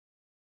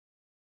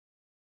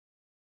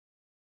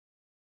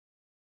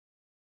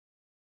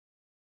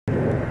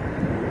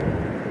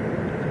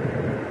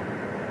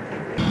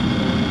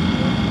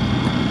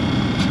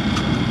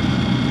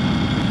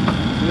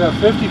got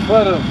 50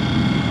 foot of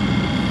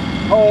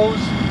hose,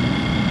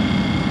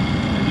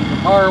 and you can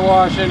power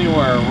wash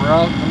anywhere. We're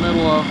out in the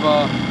middle of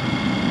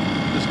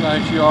this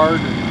nice yard,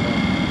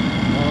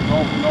 and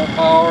no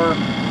power.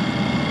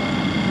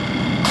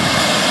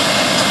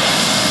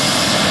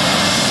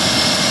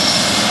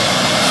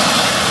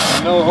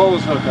 And no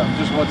hose hookup,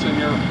 just what's in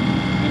your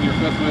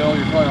fifth wheel,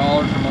 your toy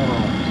haulers, or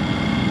motorhomes.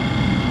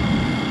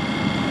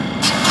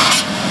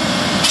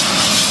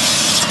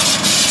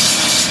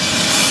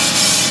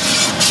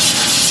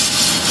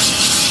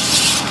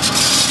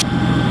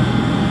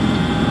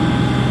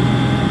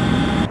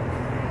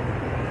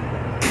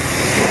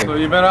 So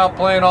you've been out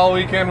playing all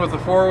weekend with the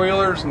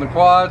four-wheelers and the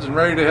quads and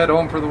ready to head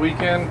home for the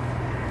weekend.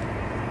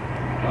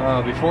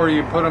 Before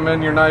you put them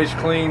in your nice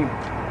clean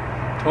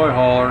toy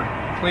hauler,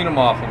 clean them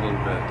off a little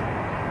bit.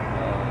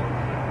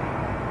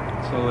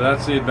 So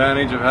that's the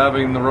advantage of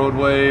having the road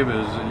wave,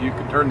 is you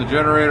can turn the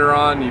generator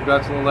on, you've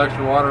got some little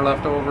extra water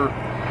left over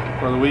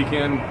for the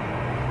weekend.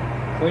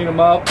 Clean them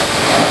up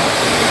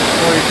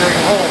before you take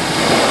them home.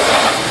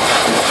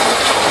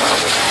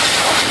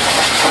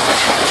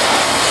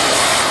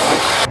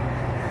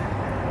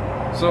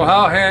 So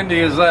how handy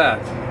is that?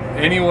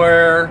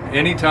 Anywhere,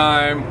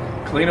 anytime,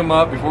 clean them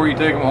up before you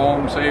take them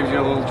home, saves you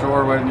a little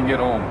chore when you get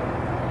home.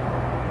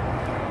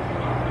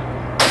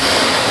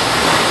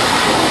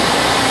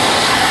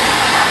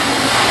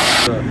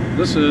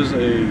 This is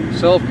a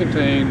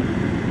self-contained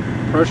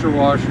pressure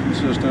washing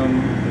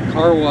system,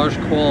 car wash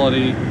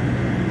quality,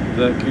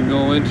 that can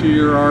go into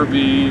your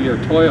RV, your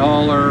toy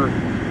hauler,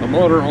 a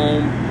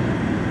motorhome,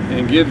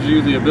 and gives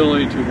you the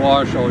ability to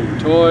wash all your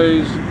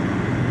toys,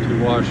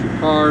 to wash your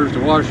cars, to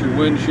wash your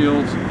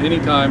windshields,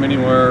 anytime,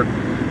 anywhere.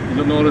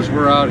 You'll notice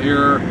we're out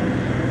here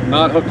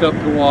not hooked up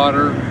to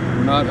water,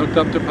 we're not hooked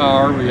up to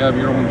power. We have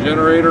your own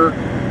generator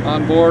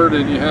on board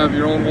and you have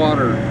your own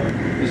water.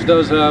 This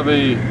does have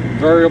a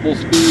variable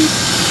speed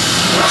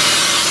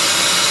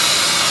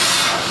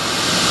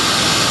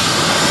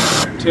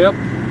tip.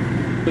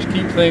 Just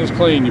keep things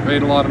clean. You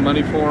paid a lot of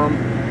money for them,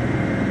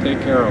 take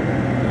care of them.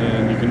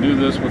 And you can do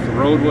this with the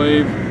road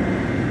wave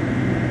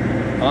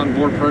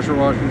onboard pressure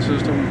washing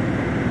system,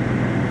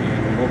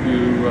 and we hope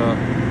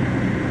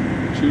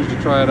you choose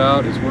to try it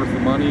out. It's worth the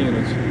money and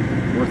it's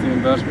worth the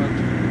investment.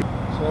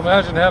 So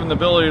imagine having the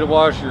ability to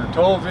wash your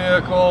tow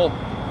vehicle,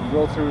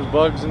 go through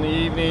bugs in the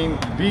evening.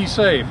 Be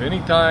safe.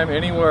 Anytime,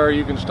 anywhere,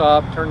 you can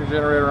stop, turn your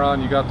generator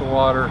on, you got the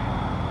water,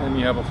 and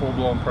you have a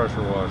full-blown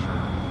pressure washer.